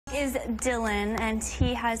Is Dylan, and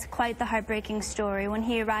he has quite the heartbreaking story. When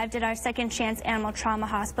he arrived at our Second Chance Animal Trauma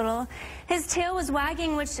Hospital, his tail was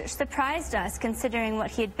wagging, which surprised us considering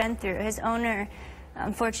what he had been through. His owner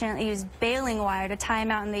unfortunately used baling wire to tie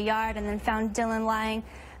him out in the yard and then found Dylan lying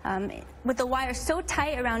with the wire so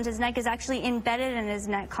tight around his neck is actually embedded in his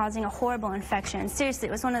neck, causing a horrible infection. Seriously,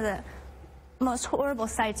 it was one of the most horrible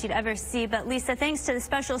sights you'd ever see. But Lisa, thanks to the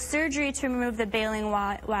special surgery to remove the baling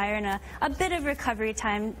wire and a bit of recovery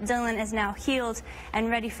time, Dylan is now healed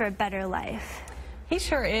and ready for a better life. He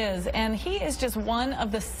sure is, and he is just one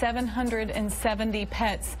of the 770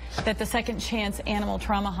 pets that the Second Chance Animal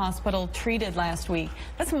Trauma Hospital treated last week.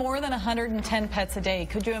 That's more than 110 pets a day.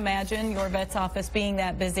 Could you imagine your vet's office being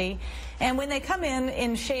that busy? And when they come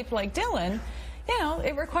in shape like Dylan, you know,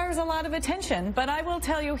 it requires a lot of attention. But I will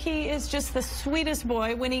tell you, he is just the sweetest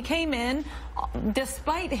boy. When he came in,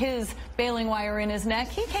 despite his baling wire in his neck,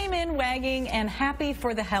 he came in wagging and happy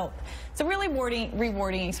for the help. It's a really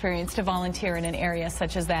rewarding experience to volunteer in an area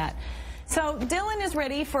such as that. So Dylan is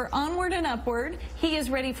ready for onward and upward. He is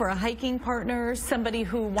ready for a hiking partner, somebody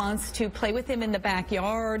who wants to play with him in the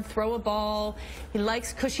backyard, throw a ball. He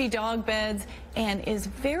likes cushy dog beds and is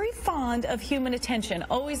very fond of human attention.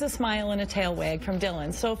 Always a smile and a tail wag from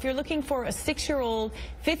Dylan. So if you're looking for a 6-year-old,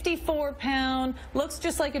 54-pound, looks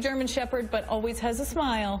just like a German Shepherd but always has a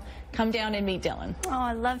smile, come down and meet Dylan. Oh,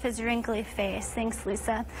 I love his wrinkly face. Thanks,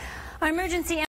 Lisa. Our emergency